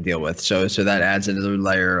that you have to deal with. So that adds another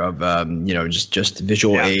layer of just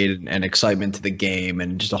visual aid and excitement to the game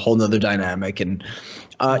and just a whole nother dynamic. And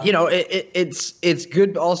it's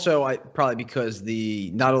good also probably because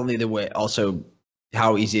not only the way, also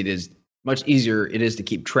how easy it is, much easier it is to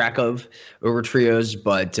keep track of over trios,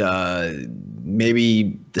 but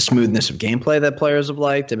maybe the smoothness of gameplay that players have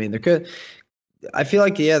liked. I mean, I feel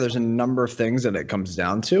like, there's a number of things that it comes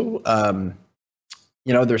down to.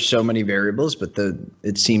 There's so many variables, but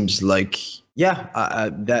it seems like,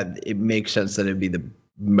 that it makes sense that it'd be the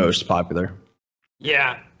most popular.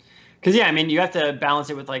 Yeah. Because yeah, I mean, you have to balance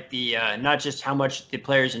it with like the not just how much the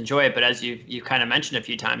players enjoy it, but as you kind of mentioned a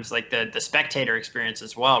few times, like the spectator experience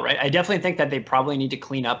as well, right? I definitely think that they probably need to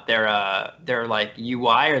clean up their like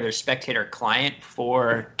UI or their spectator client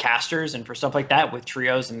for casters and for stuff like that with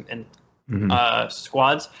trios and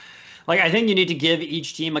squads. Like I think you need to give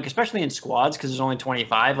each team, like especially in squads, because there's only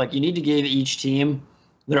 25. Like you need to give each team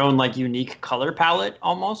their own like unique color palette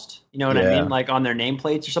almost. You know what I mean? Like on their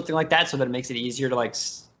nameplates or something like that, so that it makes it easier to like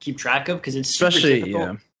keep track of, because it's especially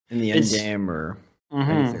in the end game or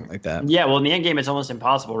anything like that. Yeah, well, in the end game, it's almost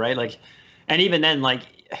impossible, right? Like, and even then, like,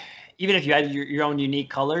 even if you had your own unique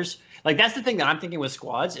colors, like that's the thing that I'm thinking with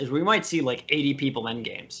squads is we might see like 80 people end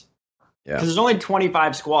games. Yeah. Because there's only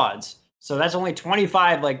 25 squads, so that's only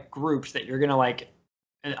 25 like groups that you're gonna like,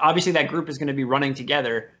 and obviously that group is gonna be running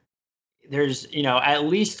together. There's at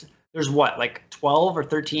least there's what like 12 or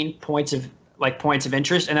 13 points of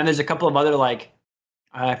interest, and then there's a couple of other like.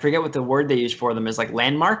 I forget what the word they use for them is, like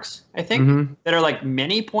landmarks, I think, that are like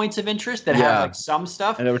many points of interest that have like some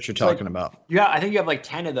stuff. I know what you're talking about. Yeah, I think you have like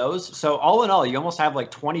 10 of those. So all in all, you almost have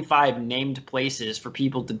like 25 named places for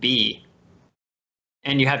people to be,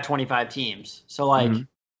 and you have 25 teams. So like,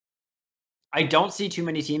 I don't see too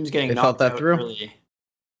many teams getting knocked out early.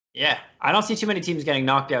 Yeah, I don't see too many teams getting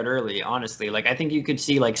knocked out early, honestly. Like, I think you could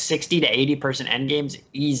see like 60 to 80% end games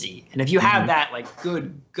easy. And if you have that, like,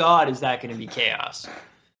 good God, is that going to be chaos?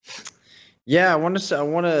 Yeah, I want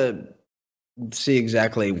to see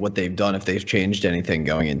exactly what they've done, if they've changed anything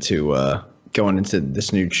going into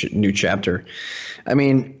this new chapter. I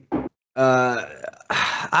mean,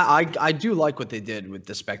 I do like what they did with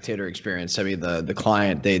the spectator experience. I mean, the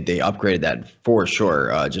client, they upgraded that for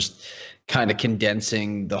sure. Just kind of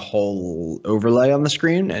condensing the whole overlay on the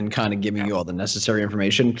screen and kind of giving you all the necessary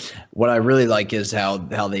information. What I really like is how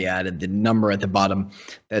they added the number at the bottom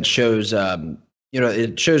that shows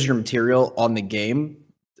it shows your material on the game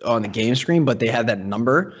screen, but they have that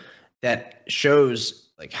number that shows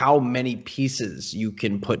like how many pieces you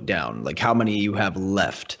can put down, like how many you have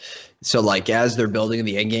left. So like as they're building in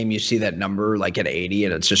the end game, you see that number like at 80,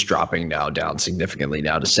 and it's just dropping down significantly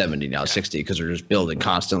now to 70, now 60, because they're just building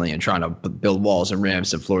constantly and trying to build walls and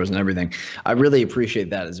ramps and floors and everything. I really appreciate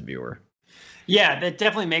that as a viewer. Yeah, that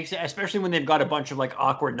definitely makes it, especially when they've got a bunch of like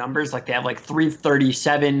awkward numbers, like they have like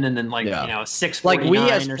 337 and then like 649. Like we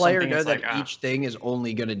as players know that each thing is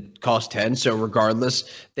only going to cost 10, so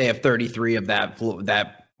regardless, they have 33 of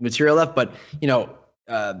that material left. But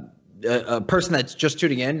a person that's just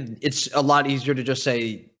tuning in, it's a lot easier to just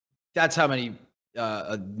say that's how many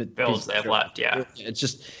builds they have left. Yeah, it's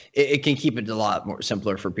just it can keep it a lot more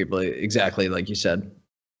simpler for people, exactly like you said.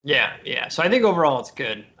 Yeah. So I think overall it's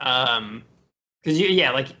good, because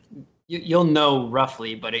you'll know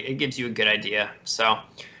roughly, but it gives you a good idea. So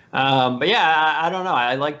but yeah, I don't know.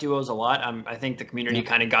 I like duos a lot. I think the community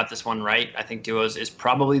kind of got this one right. I think duos is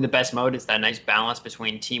probably the best mode. It's that nice balance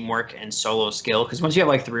between teamwork and solo skill. Because once you have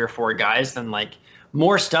like 3 or 4 guys, then like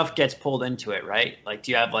more stuff gets pulled into it, right? Like,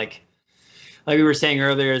 do you have like we were saying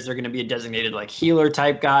earlier, is there going to be a designated like healer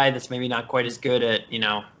type guy that's maybe not quite as good at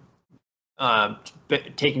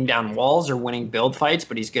taking down walls or winning build fights,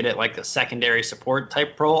 but he's good at like the secondary support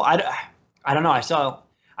type role? I don't know. I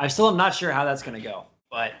still am not sure how that's going to go.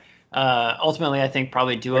 But ultimately, I think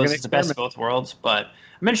probably duos is the best of both worlds. But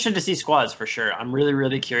I'm interested to see squads for sure. I'm really,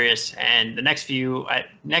 really curious. And the next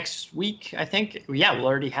week, I think, we'll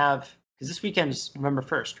already have, because this weekend is November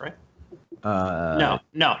 1st, right?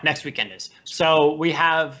 No, next weekend is. So we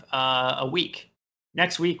have a week.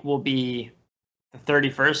 Next week will be the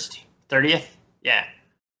 31st, 30th. Yeah.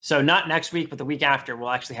 So not next week, but the week after, we'll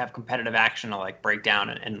actually have competitive action to like break down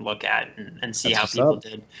and look at and see how people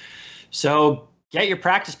did. So get your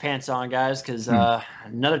practice pants on, guys, because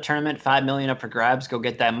another tournament, $5 million up for grabs. Go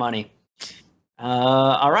get that money.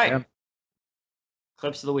 All right. Yeah.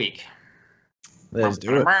 Clips of the week. Let's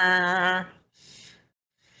do it.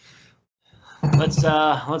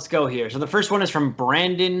 Let's go here. So the first one is from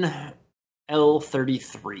Brandon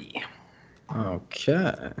L33.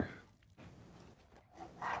 Okay.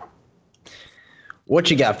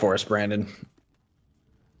 What you got for us, Brandon?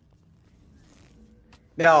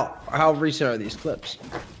 Now, how recent are these clips?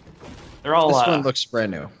 They're all. This one looks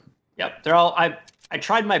brand new. Yep, they're all. I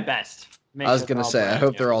tried my best. I was gonna say, I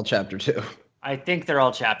hope they're all Chapter 2. I think they're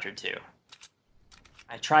all Chapter 2.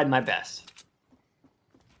 I tried my best.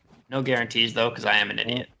 No guarantees though, because I am an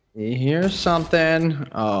idiot. You hear something?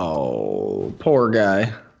 Oh, poor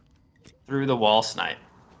guy. Through the wall snipe.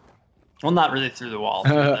 Well, not really through the wall.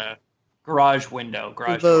 Through the garage window.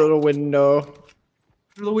 Through the little window.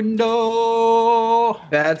 Through the window.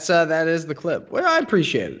 That is the clip. Well, I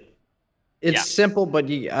appreciate it. It's simple, but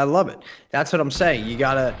I love it. That's what I'm saying.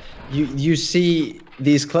 You see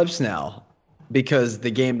these clips now because the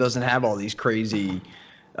game doesn't have all these crazy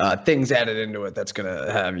things added into it that's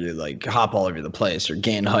gonna have you like hop all over the place or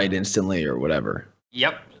gain height instantly or whatever.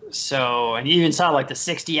 Yep. So, and you even saw like the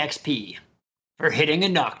 60 XP for hitting a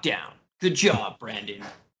knockdown. Good job, Brandon.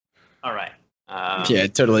 All right. Yeah,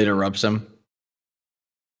 it totally interrupts him.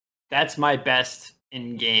 That's my best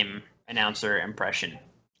in-game announcer impression.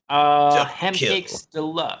 Hemcakes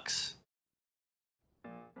Deluxe. I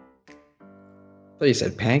thought you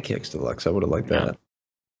said Pancakes Deluxe. I would have liked that.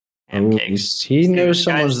 Hemcakes. He knows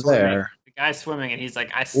someone's there. The guy's swimming, and he's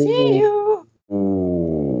like, I see you.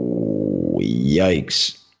 Ooh,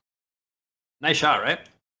 yikes. Nice shot, right?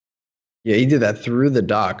 Yeah, he did that through the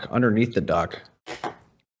dock, underneath the dock.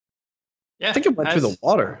 Yeah, I think it went through the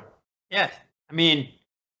water. Yeah, I mean,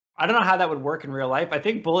 I don't know how that would work in real life. I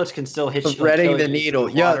think bullets can still hit you. Threading the needle.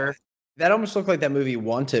 Yeah, that almost looked like that movie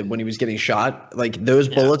Wanted when he was getting shot. Like those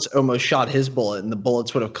bullets almost shot his bullet, and the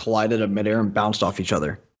bullets would have collided in midair and bounced off each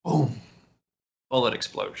other. Boom. Bullet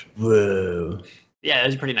explosion. Whoa. Yeah, it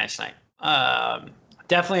was a pretty nice night.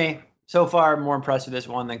 Definitely, so far, more impressed with this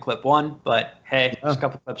one than clip 1. But hey, there's a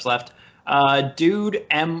couple clips left. Dude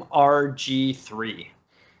MRG3.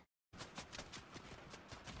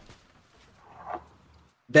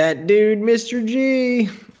 That dude, Mr. G.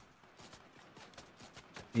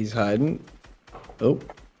 He's hiding. Oh,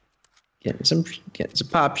 getting some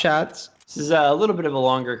pop shots. This is a little bit of a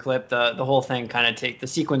longer clip. The whole thing kind of the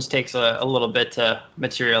sequence takes a little bit to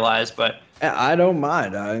materialize, but I don't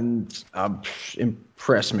mind.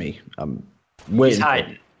 Impress me. I'm waiting. He's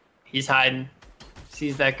hiding. He's hiding.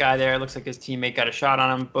 Sees that guy there. Looks like his teammate got a shot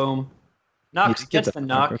on him. Boom. Gets the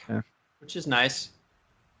knock, which is nice.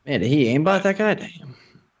 Man, did he aimbot that guy?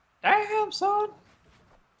 Damn, son.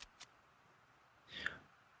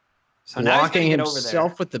 So locking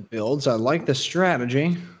himself with the builds. I like the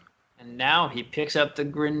strategy. And now he picks up the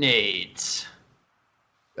grenades.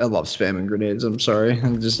 I love spamming grenades. I'm sorry. I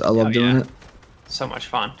love doing it. So much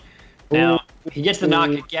fun. Now, he gets the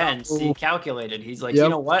knock again. See, calculated. He's like, you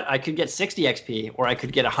know what? I could get 60 XP, or I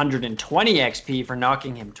could get 120 XP for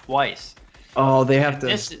knocking him twice. Oh, they have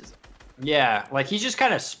to. Yeah, like he's just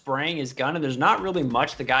kind of spraying his gun, and there's not really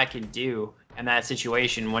much the guy can do in that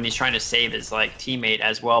situation when he's trying to save his like teammate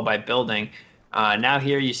as well by building. Now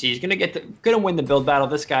here you see he's gonna win the build battle.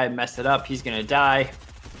 This guy messed it up. He's gonna die,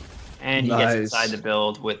 and he gets inside the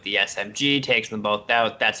build with the SMG, takes them both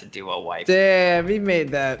out. That's a duo wipe. Damn, he made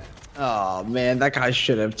that. Oh man, that guy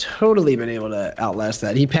should have totally been able to outlast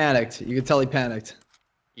that. He panicked. You could tell he panicked.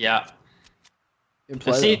 Yeah.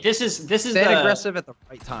 But see, this is aggressive at the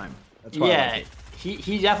right time. That's why yeah,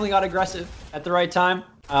 he definitely got aggressive at the right time.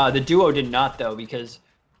 The duo did not though, because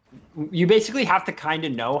you basically have to kind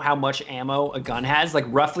of know how much ammo a gun has, like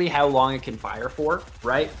roughly how long it can fire for,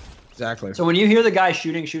 right? Exactly. So when you hear the guy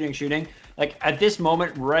shooting, like at this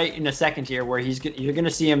moment, right in a second here, where you're gonna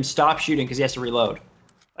see him stop shooting because he has to reload,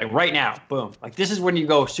 like right now, boom. Like this is when you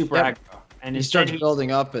go super aggro, and he starts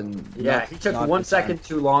building up, and he took 1 second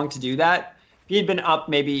too long to do that. If he had been up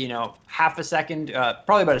maybe half a second,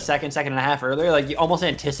 probably about a second and a half earlier, like almost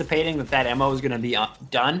anticipating that ammo was gonna be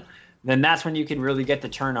done, then that's when you can really get the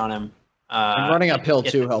turn on him. And running uphill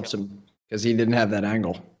too helps him because he didn't have that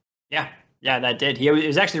angle. Yeah, that did. He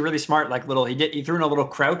was actually really smart. Like he threw in a little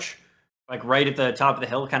crouch, like right at the top of the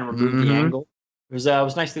hill, kind of removed the angle. It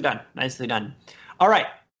was nicely done. Nicely done. All right,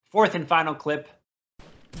 fourth and final clip.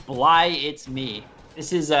 Bly, it's me.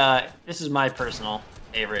 This is my personal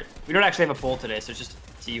favorite. We don't actually have a poll today, so it's just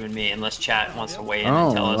you and me, unless chat wants to weigh in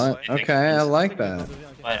and tell us. Okay, I like that.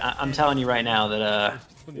 But I'm telling you right now that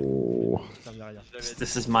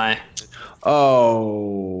this is my.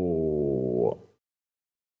 Oh.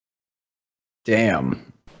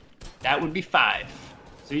 Damn. That would be 5.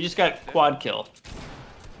 So you just got quad kill.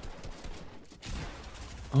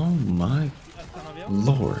 Oh my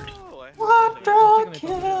lord. Quadra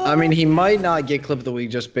kill. I mean, he might not get clip of the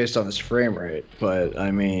week just based on his frame rate, but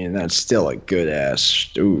I mean, that's still a good ass.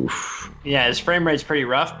 Oof. Yeah, his frame rate's pretty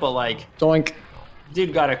rough, but like. Doink.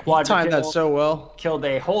 Dude got a quad kill. Timed that so well. Killed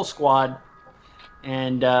a whole squad.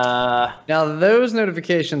 And now those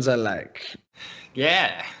notifications I like.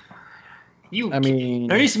 Yeah. I mean,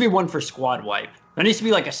 there needs to be one for squad wipe. There needs to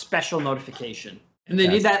be like a special notification. And they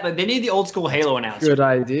need that. Like, they need the old school Halo announcement. Good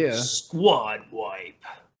idea. Squad wipe.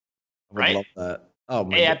 I love that. Oh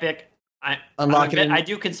my. Hey, God. Epic. I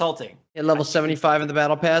do consulting. At level 75 in the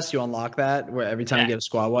battle pass, you unlock that where every time you get a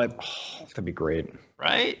squad wipe. Oh, that'd be great.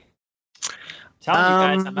 Right. Telling you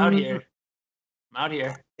guys, I'm out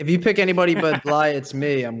here. If you pick anybody but Bly, it's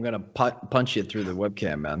me. I'm gonna punch you through the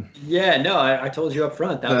webcam, man. Yeah, no, I told you up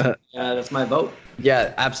front. That's my vote.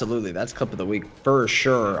 Yeah, absolutely. That's clip of the week for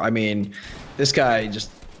sure. I mean, this guy just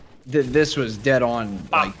this was dead on.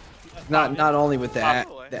 Like, not only with the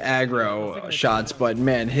aggro shots, but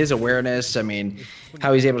man, his awareness. I mean,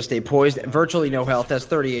 how he's able to stay poised, virtually no health. That's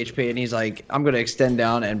 30 HP, and he's like, I'm gonna extend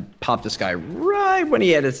down and pop this guy right when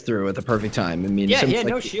he edits through at the perfect time. I mean, yeah, he had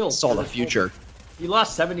no shield. Saw the future. He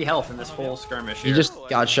lost 70 health in this whole skirmish here. He just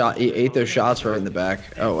got shot. He ate those shots right in the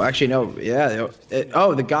back. Oh, actually, no. Yeah.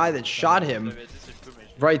 The guy that shot him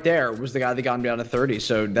right there was the guy that got him down to 30.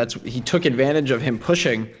 So he took advantage of him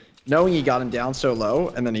pushing, knowing he got him down so low,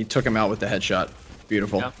 and then he took him out with the headshot.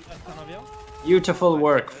 Beautiful. Yeah. Beautiful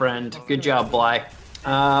work, friend. Good job, Bly.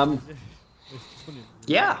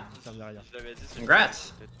 Yeah.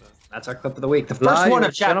 Congrats. That's our clip of the week. The first one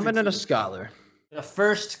of chapter 2. Gentleman and a scholar. The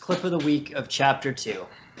first clip of the week of chapter 2.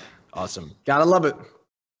 Awesome. Gotta love it.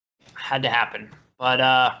 Had to happen. But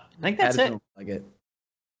I think that's it. Like it.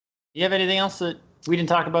 You have anything else that we didn't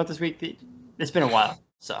talk about this week? It's been a while.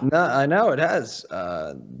 So no, I know it has.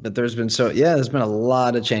 But there's been a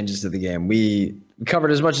lot of changes to the game. We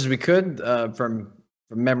covered as much as we could from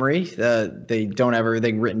memory. They don't have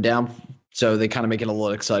everything written down, so they kind of make it a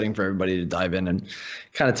little exciting for everybody to dive in and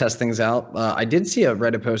kind of test things out. I did see a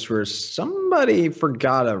Reddit post where somebody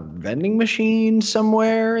forgot a vending machine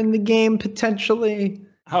somewhere in the game, potentially.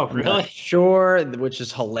 Oh, really? I'm not sure, which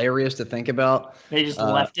is hilarious to think about. They just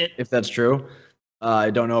left it? If that's true. I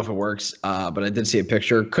don't know if it works, but I did see a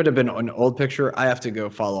picture. Could have been an old picture. I have to go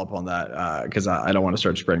follow up on that because I don't want to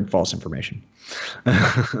start spreading false information.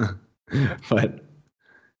 But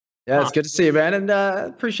yeah, it's good to see you, man, and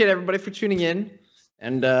appreciate everybody for tuning in.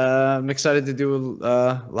 And I'm excited to do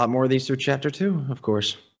a lot more of these through Chapter 2, of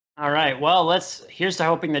course. All right. Well, here's to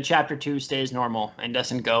hoping that Chapter 2 stays normal and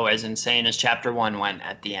doesn't go as insane as Chapter 1 went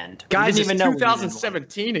at the end. Guys, it's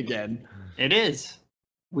 2017 again. It is.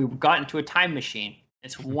 We've got into a time machine.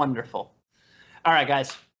 It's wonderful. All right,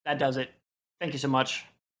 guys. That does it. Thank you so much.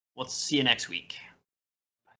 We'll see you next week.